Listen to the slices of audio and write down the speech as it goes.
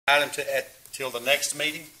item till the next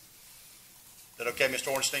meeting. Is that okay,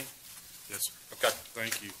 Mr. Ornstein? Yes, sir. Okay.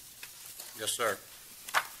 Thank you. Yes, sir.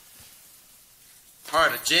 All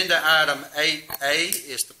right, agenda item 8A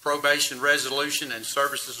is the probation resolution and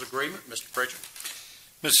services agreement. Mr. Pritchard.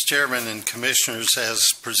 Mr. Chairman and Commissioners,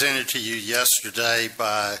 as presented to you yesterday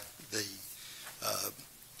by the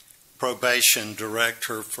Probation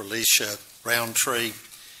Director, Felicia Roundtree,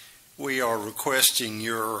 we are requesting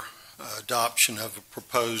your adoption of a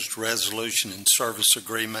proposed resolution and service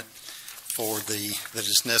agreement that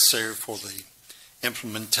is necessary for the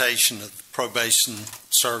implementation of the probation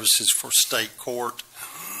services for state court.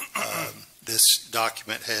 This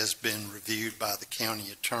document has been reviewed by the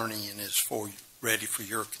county attorney and is ready for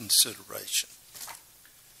your consideration.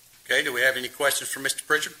 Okay, do we have any questions for Mr.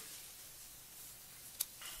 Pritchard?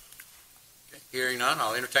 Okay, hearing none,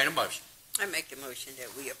 I'll entertain a motion. I make the motion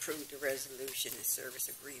that we approve the resolution and service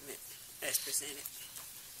agreement as presented.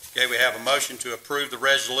 Okay, we have a motion to approve the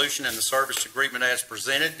resolution and the service agreement as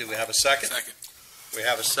presented. Do we have a second? Second. We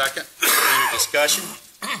have a second. Any discussion?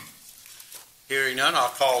 Hearing none, I'll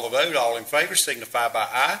call the vote. All in favor signify by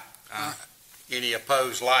aye. Aye. Any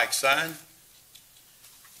opposed, like sign.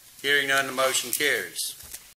 Hearing none, the motion carries.